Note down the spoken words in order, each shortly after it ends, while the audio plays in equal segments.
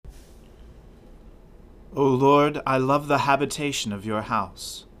O Lord, I love the habitation of your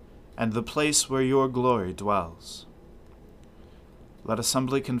house, and the place where your glory dwells. Let us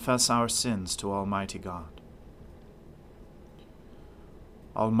humbly confess our sins to Almighty God.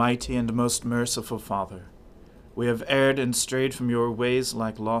 Almighty and most merciful Father, we have erred and strayed from your ways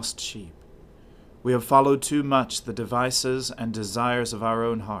like lost sheep. We have followed too much the devices and desires of our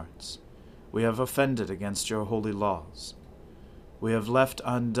own hearts. We have offended against your holy laws. We have left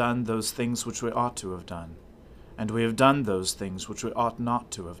undone those things which we ought to have done, and we have done those things which we ought not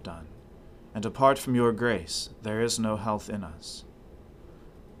to have done. And apart from your grace, there is no health in us.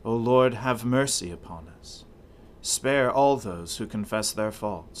 O Lord, have mercy upon us. Spare all those who confess their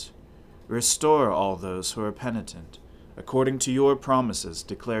faults. Restore all those who are penitent, according to your promises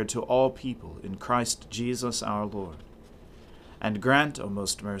declared to all people in Christ Jesus our Lord. And grant, O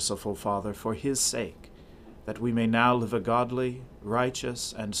most merciful Father, for his sake, that we may now live a godly,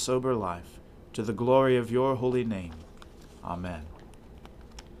 righteous, and sober life, to the glory of your holy name. Amen.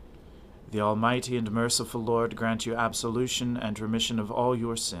 The Almighty and merciful Lord grant you absolution and remission of all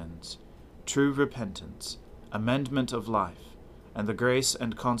your sins, true repentance, amendment of life, and the grace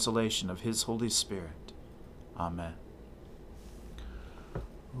and consolation of his Holy Spirit. Amen.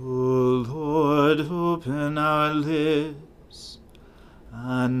 O Lord, open our lips,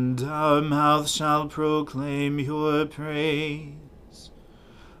 and our mouth shall proclaim your praise.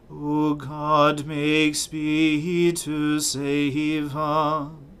 O God, make speed to save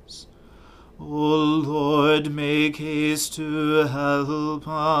us. O Lord, make haste to help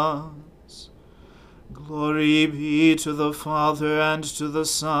us. Glory be to the Father, and to the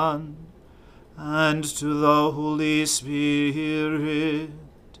Son, and to the Holy Spirit,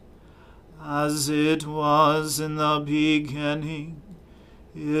 as it was in the beginning,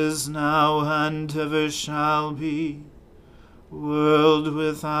 is now, and ever shall be, world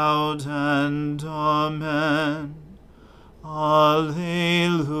without end. Amen.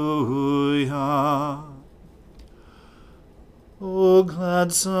 Alleluia. O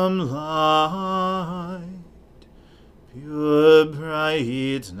gladsome light, pure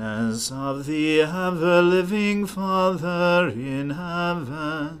brightness of the ever-living Father in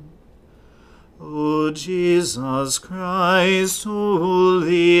heaven, O Jesus Christ,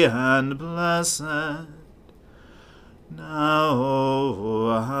 holy and blessed,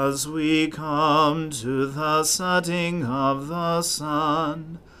 now as we come to the setting of the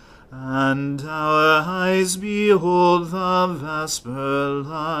sun, and our eyes behold the vesper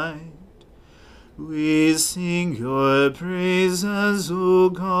light, we sing your praises, O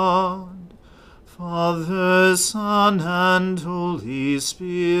God, Father, Son, and Holy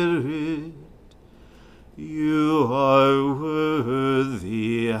Spirit. You are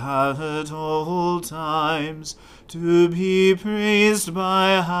worthy at all times to be praised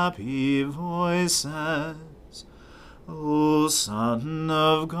by happy voices, O Son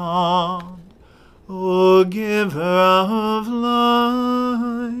of God, O Giver of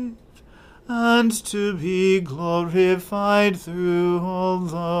life, and to be glorified through all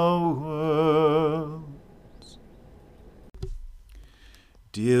the world.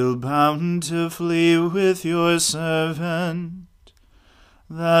 Deal bountifully with your servant,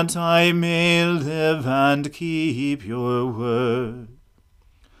 that I may live and keep your word.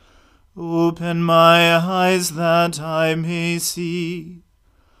 Open my eyes that I may see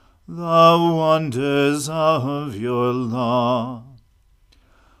the wonders of your law.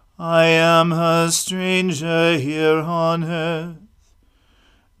 I am a stranger here on earth.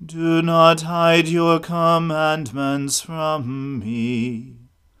 Do not hide your commandments from me.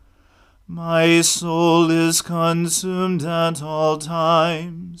 My soul is consumed at all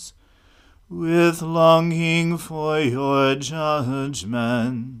times with longing for your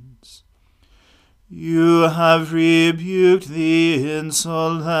judgments. You have rebuked the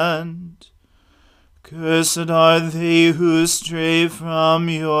insolent. Cursed are they who stray from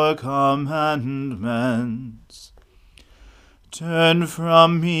your commandments. Turn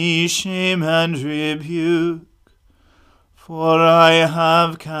from me shame and rebuke, for I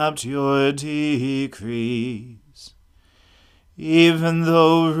have kept your decrees. Even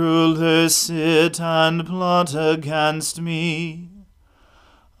though rulers sit and plot against me,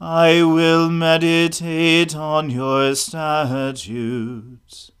 I will meditate on your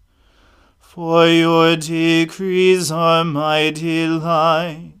statutes. For your decrees are my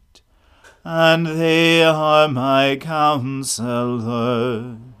delight, and they are my counselors.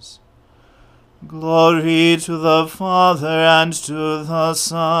 Glory to the Father, and to the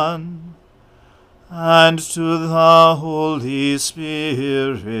Son, and to the Holy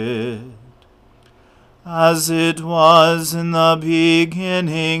Spirit, as it was in the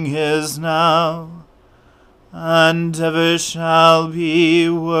beginning, is now, and ever shall be,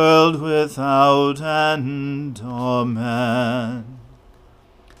 world without end. Amen.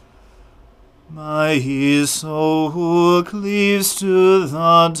 My soul cleaves to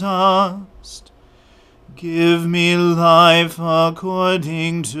the dust. Give me life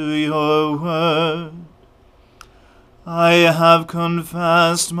according to your word. I have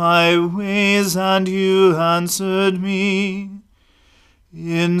confessed my ways, and you answered me.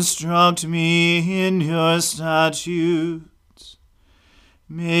 Instruct me in your statutes.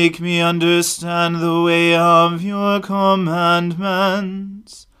 Make me understand the way of your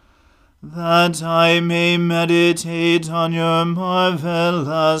commandments, that I may meditate on your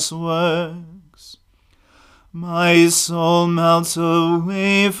marvelous works. My soul melts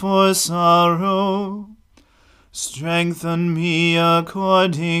away for sorrow. Strengthen me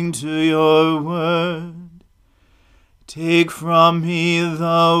according to your word. Take from me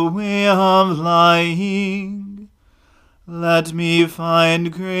the way of lying. Let me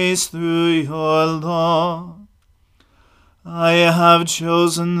find grace through your law. I have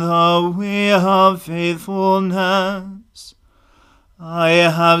chosen the way of faithfulness. I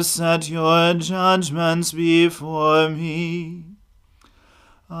have set your judgments before me.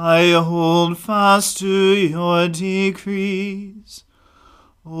 I hold fast to your decrees.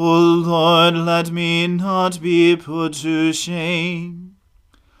 O Lord, let me not be put to shame.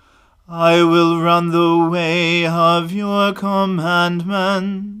 I will run the way of your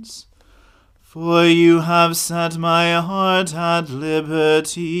commandments, for you have set my heart at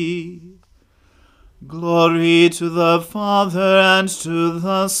liberty. Glory to the Father, and to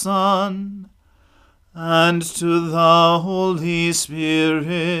the Son, and to the Holy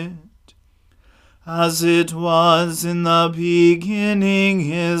Spirit, as it was in the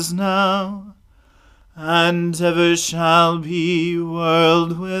beginning, is now, and ever shall be,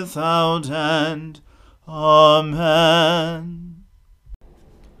 world without end. Amen.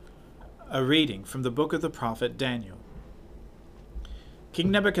 A reading from the book of the prophet Daniel.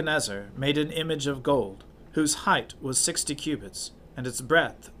 King Nebuchadnezzar made an image of gold, whose height was 60 cubits, and its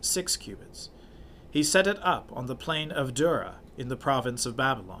breadth 6 cubits. He set it up on the plain of Dura in the province of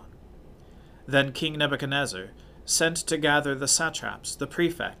Babylon. Then King Nebuchadnezzar sent to gather the satraps, the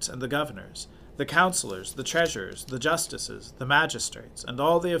prefects, and the governors, the counselors, the treasurers, the justices, the magistrates, and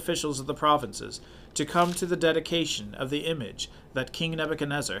all the officials of the provinces, to come to the dedication of the image that King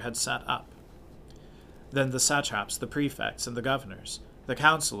Nebuchadnezzar had set up. Then the satraps, the prefects, and the governors, the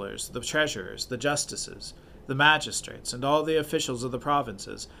counselors, the treasurers, the justices, the magistrates, and all the officials of the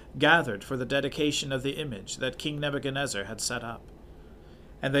provinces gathered for the dedication of the image that King Nebuchadnezzar had set up.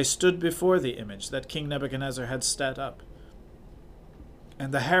 And they stood before the image that King Nebuchadnezzar had set up.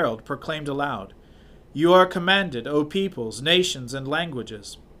 And the herald proclaimed aloud, "You are commanded, O peoples, nations, and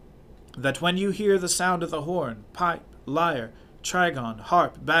languages, that when you hear the sound of the horn, pipe, lyre, trigon,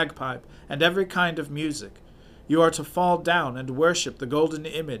 harp, bagpipe, and every kind of music, you are to fall down and worship the golden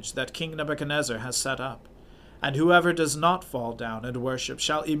image that King Nebuchadnezzar has set up. And whoever does not fall down and worship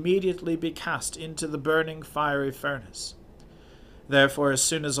shall immediately be cast into the burning fiery furnace." Therefore, as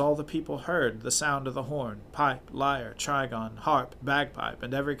soon as all the people heard the sound of the horn, pipe, lyre, trigon, harp, bagpipe,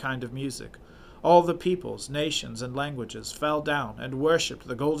 and every kind of music, all the peoples, nations, and languages fell down and worshipped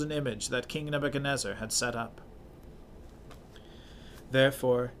the golden image that King Nebuchadnezzar had set up.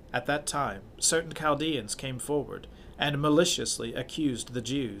 Therefore, at that time, certain Chaldeans came forward and maliciously accused the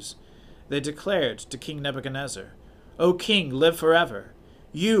Jews. They declared to King Nebuchadnezzar, "O king, live forever.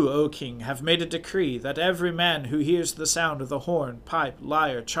 You, O king, have made a decree that every man who hears the sound of the horn, pipe,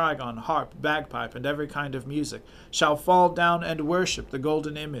 lyre, trigon, harp, bagpipe, and every kind of music shall fall down and worship the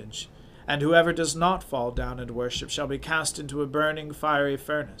golden image, and whoever does not fall down and worship shall be cast into a burning fiery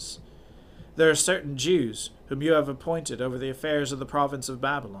furnace. There are certain Jews whom you have appointed over the affairs of the province of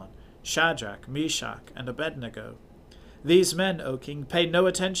Babylon, Shadrach, Meshach, and Abednego. These men, O king, pay no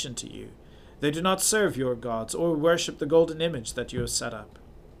attention to you. They do not serve your gods or worship the golden image that you have set up."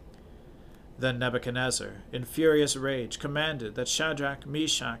 Then Nebuchadnezzar, in furious rage, commanded that Shadrach,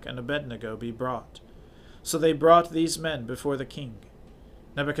 Meshach, and Abednego be brought. So they brought these men before the king.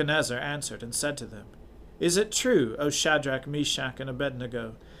 Nebuchadnezzar answered and said to them, "Is it true, O Shadrach, Meshach, and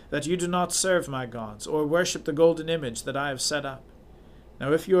Abednego, that you do not serve my gods, or worship the golden image that I have set up?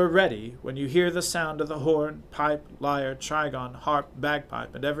 Now if you are ready, when you hear the sound of the horn, pipe, lyre, trigon, harp,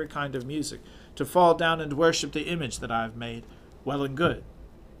 bagpipe, and every kind of music, to fall down and worship the image that I have made, well and good.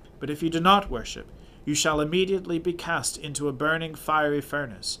 But if you do not worship, you shall immediately be cast into a burning fiery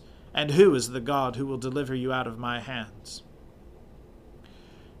furnace. And who is the God who will deliver you out of my hands?"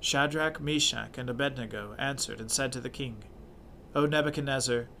 Shadrach, Meshach, and Abednego answered and said to the king, "O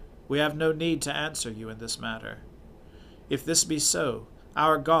Nebuchadnezzar, we have no need to answer you in this matter. If this be so,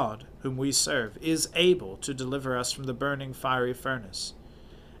 our God, whom we serve, is able to deliver us from the burning fiery furnace.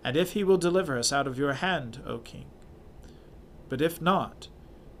 And if he will deliver us out of your hand, O king. But if not,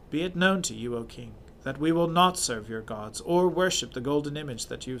 be it known to you, O king, that we will not serve your gods, or worship the golden image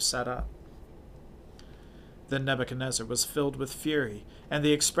that you have set up. Then Nebuchadnezzar was filled with fury, and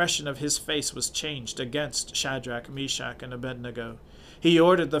the expression of his face was changed against Shadrach, Meshach, and Abednego. He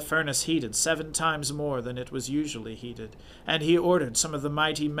ordered the furnace heated 7 times more than it was usually heated, and he ordered some of the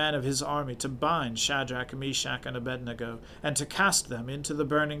mighty men of his army to bind Shadrach, Meshach, and Abednego, and to cast them into the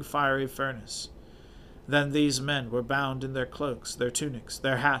burning fiery furnace. Then these men were bound in their cloaks, their tunics,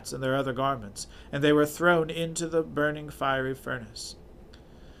 their hats, and their other garments, and they were thrown into the burning fiery furnace.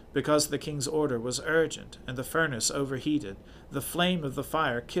 Because the king's order was urgent, and the furnace overheated, the flame of the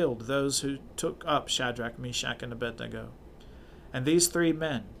fire killed those who took up Shadrach, Meshach, and Abednego. And these 3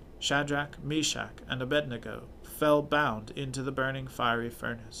 men, Shadrach, Meshach, and Abednego, fell bound into the burning fiery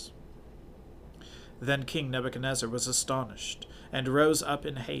furnace. Then King Nebuchadnezzar was astonished, and rose up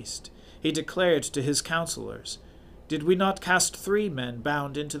in haste. He declared to his counselors, Did we not cast 3 men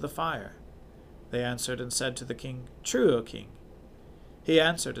bound into the fire? They answered and said to the king, True, O king. He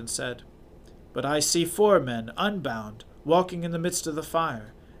answered and said, But I see 4 men unbound, walking in the midst of the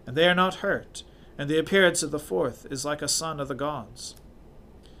fire, and they are not hurt, and the appearance of the 4th is like a son of the gods.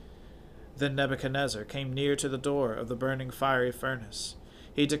 Then Nebuchadnezzar came near to the door of the burning fiery furnace.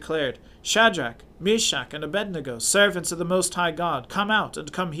 He declared, Shadrach, Meshach, and Abednego, servants of the Most High God, come out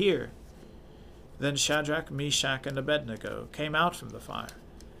and come here. Then Shadrach, Meshach, and Abednego came out from the fire,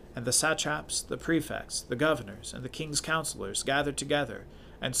 and the satraps, the prefects, the governors, and the king's counselors gathered together,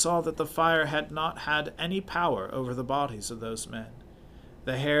 and saw that the fire had not had any power over the bodies of those men.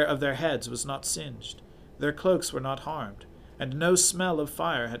 The hair of their heads was not singed, their cloaks were not harmed, and no smell of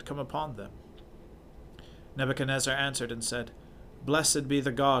fire had come upon them. Nebuchadnezzar answered and said, Blessed be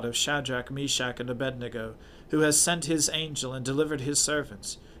the God of Shadrach, Meshach, and Abednego, who has sent his angel and delivered his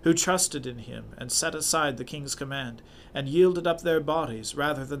servants, who trusted in him and set aside the king's command, and yielded up their bodies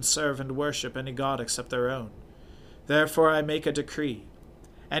rather than serve and worship any god except their own. Therefore I make a decree.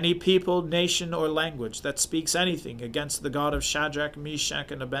 Any people, nation, or language that speaks anything against the God of Shadrach,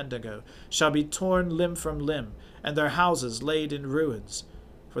 Meshach, and Abednego shall be torn limb from limb, and their houses laid in ruins,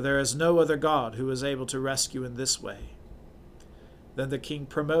 for there is no other God who is able to rescue in this way. Then the king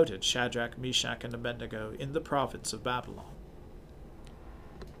promoted Shadrach, Meshach, and Abednego in the province of Babylon.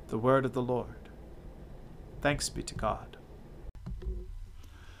 The word of the Lord. Thanks be to God.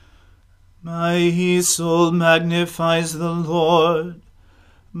 My soul magnifies the Lord.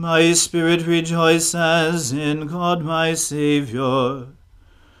 My spirit rejoices in God my Saviour,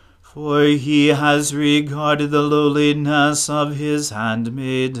 for he has regarded the lowliness of his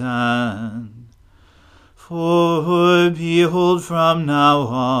handmaiden. For behold, from now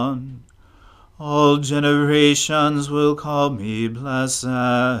on, all generations will call me blessed.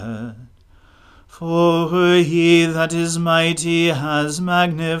 For he that is mighty has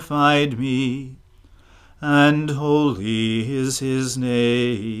magnified me, and holy is his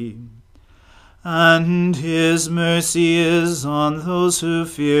name. And his mercy is on those who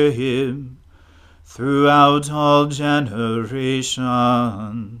fear him throughout all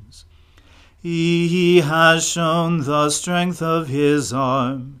generations. He has shown the strength of his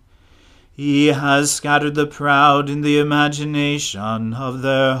arm. He has scattered the proud in the imagination of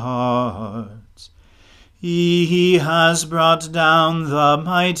their hearts. He has brought down the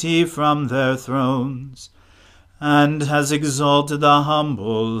mighty from their thrones, and has exalted the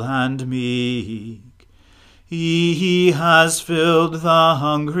humble and meek. He has filled the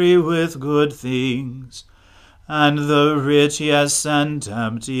hungry with good things, and the rich he has sent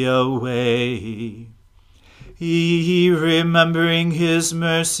empty away. He, remembering his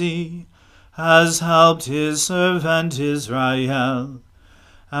mercy, has helped his servant Israel,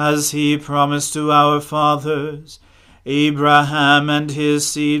 as he promised to our fathers, Abraham and his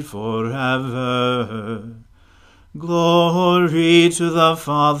seed forever. Glory to the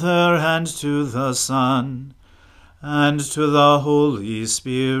Father, and to the Son, and to the Holy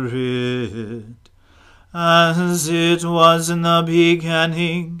Spirit, as it was in the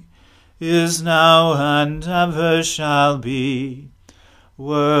beginning, is now, and ever shall be,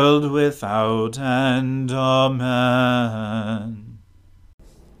 world without end. Amen.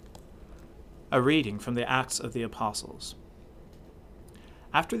 A reading from the Acts of the Apostles.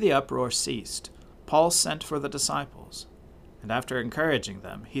 After the uproar ceased, Paul sent for the disciples, and after encouraging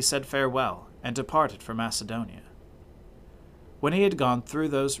them, he said farewell, and departed for Macedonia. When he had gone through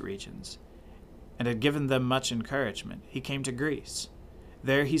those regions, and had given them much encouragement, he came to Greece,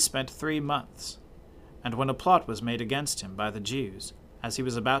 There he spent 3 months. And when a plot was made against him by the Jews, as he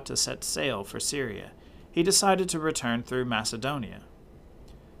was about to set sail for Syria, he decided to return through Macedonia.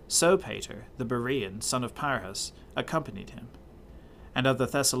 Sopater, the Berean, son of Pyrrhus, accompanied him, and of the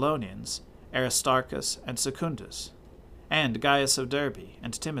Thessalonians, Aristarchus and Secundus, and Gaius of Derbe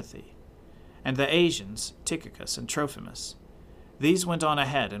and Timothy, and the Asians, Tychicus and Trophimus. These went on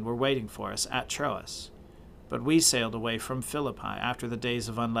ahead and were waiting for us at Troas. But we sailed away from Philippi after the days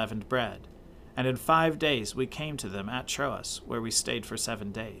of unleavened bread, and in 5 days we came to them at Troas, where we stayed for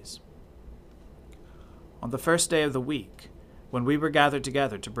 7 days. On the first day of the week, when we were gathered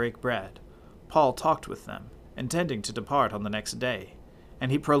together to break bread, Paul talked with them, intending to depart on the next day,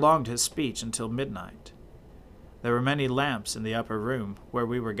 and he prolonged his speech until midnight. There were many lamps in the upper room where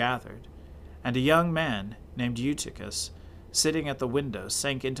we were gathered, and a young man named Eutychus, sitting at the window,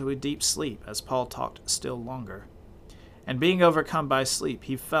 sank into a deep sleep as Paul talked still longer. And being overcome by sleep,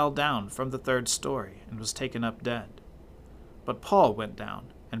 he fell down from the 3rd story and was taken up dead. But Paul went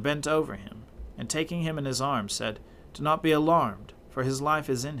down and bent over him, and taking him in his arms said, "Do not be alarmed, for his life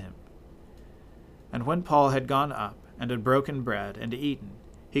is in him." And when Paul had gone up and had broken bread and eaten,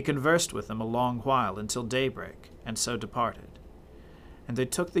 he conversed with them a long while until daybreak, and so departed. And they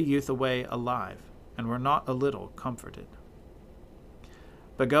took the youth away alive, and were not a little comforted.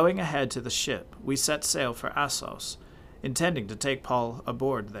 But going ahead to the ship, we set sail for Assos, intending to take Paul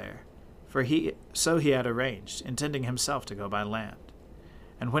aboard there, for he had arranged, intending himself to go by land.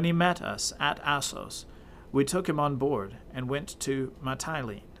 And when he met us at Assos, we took him on board and went to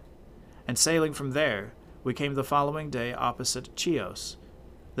Mytilene. And sailing from there, we came the following day opposite Chios.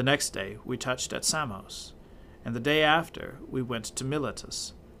 The next day we touched at Samos, and the day after we went to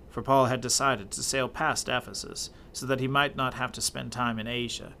Miletus, for Paul had decided to sail past Ephesus, so that he might not have to spend time in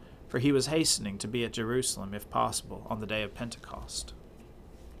Asia, for he was hastening to be at Jerusalem, if possible, on the day of Pentecost.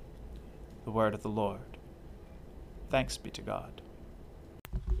 The word of the Lord. Thanks be to God.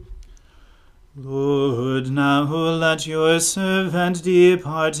 Lord, now let your servant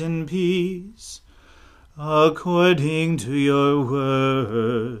depart in peace, according to your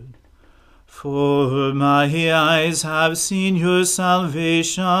word. For my eyes have seen your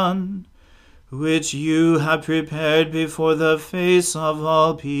salvation, which you have prepared before the face of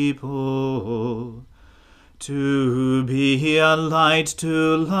all people, to be a light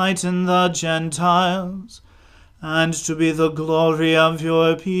to lighten the Gentiles, and to be the glory of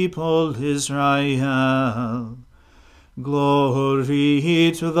your people Israel.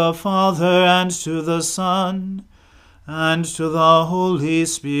 Glory to the Father, and to the Son, and to the Holy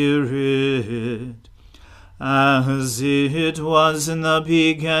Spirit, as it was in the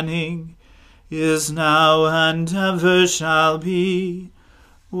beginning, is now, and ever shall be,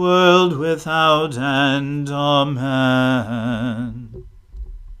 world without end. Amen.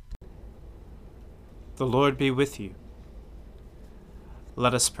 The Lord be with you.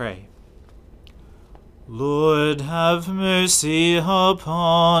 Let us pray. Lord, have mercy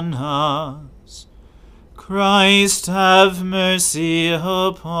upon us. Christ, have mercy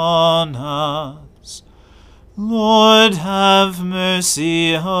upon us. Lord, have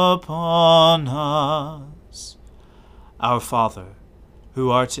mercy upon us. Our Father, who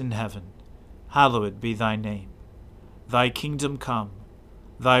art in heaven, hallowed be thy name. Thy kingdom come,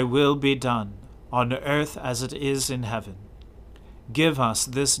 thy will be done, on earth as it is in heaven. Give us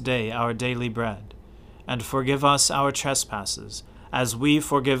this day our daily bread, and forgive us our trespasses, as we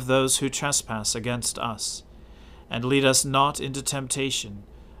forgive those who trespass against us. And lead us not into temptation,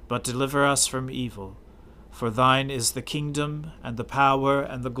 but deliver us from evil. For thine is the kingdom, and the power,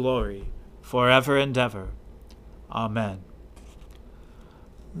 and the glory, forever and ever. Amen.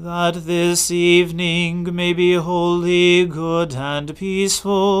 That this evening may be holy, good, and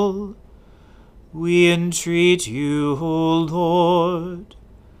peaceful, we entreat you, O Lord,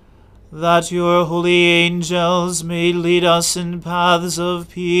 that your holy angels may lead us in paths of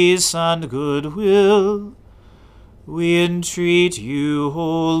peace and goodwill. We entreat you,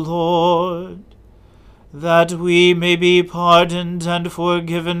 O Lord, that we may be pardoned and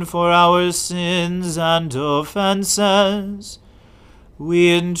forgiven for our sins and offenses.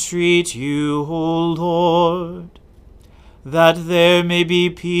 We entreat you, O Lord, that there may be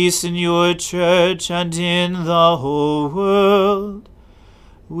peace in your church and in the whole world.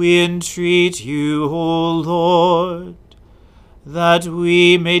 We entreat you, O Lord, that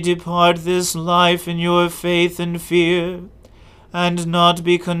we may depart this life in your faith and fear, and not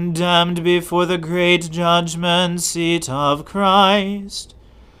be condemned before the great judgment seat of Christ.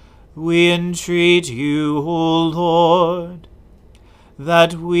 We entreat you, O Lord,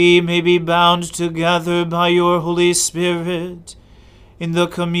 that we may be bound together by your Holy Spirit in the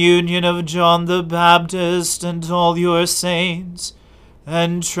communion of John the Baptist and all your saints,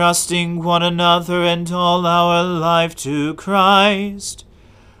 entrusting one another and all our life to Christ,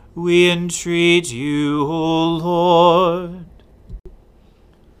 we entreat you, O Lord.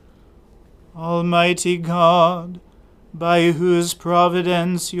 Almighty God, by whose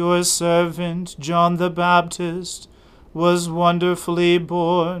providence your servant John the Baptist was wonderfully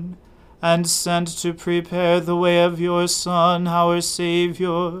born, and sent to prepare the way of your Son, our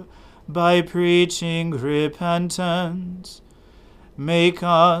Saviour, by preaching repentance, make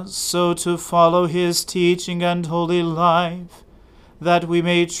us so to follow his teaching and holy life, that we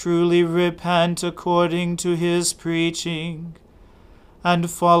may truly repent according to his preaching, and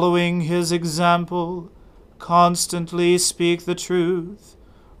following his example, constantly speak the truth,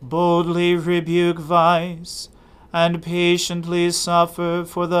 boldly rebuke vice, and patiently suffer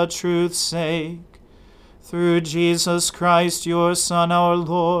for the truth's sake. Through Jesus Christ, your Son, our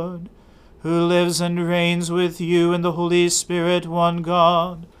Lord, who lives and reigns with you in the Holy Spirit, one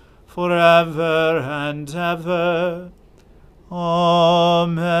God, forever and ever.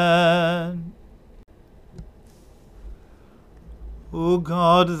 Amen. O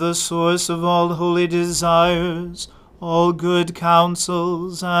God, the source of all holy desires, all good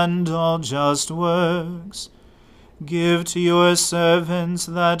counsels, and all just works, give to your servants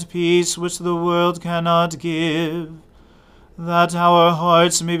that peace which the world cannot give, that our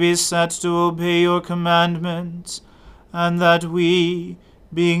hearts may be set to obey your commandments, and that we,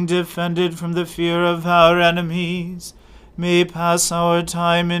 being defended from the fear of our enemies, may pass our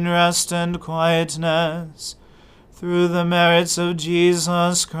time in rest and quietness, through the merits of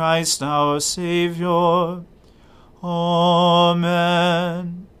Jesus Christ our Saviour.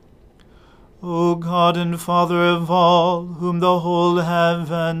 Amen. O God and Father of all, whom the whole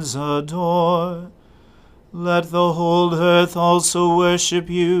heavens adore, let the whole earth also worship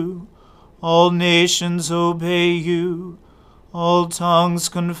you, all nations obey you, all tongues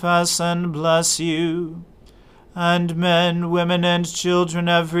confess and bless you, and men, women, and children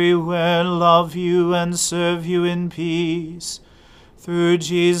everywhere love you and serve you in peace, through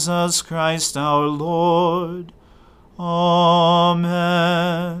Jesus Christ our Lord.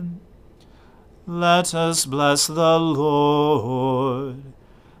 Amen. Let us bless the Lord.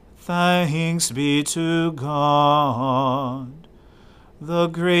 Thanks be to God. The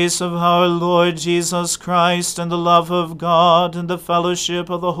grace of our Lord Jesus Christ, and the love of God, and the fellowship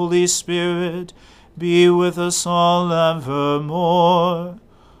of the Holy Spirit be with us all evermore.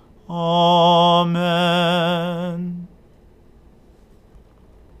 Amen.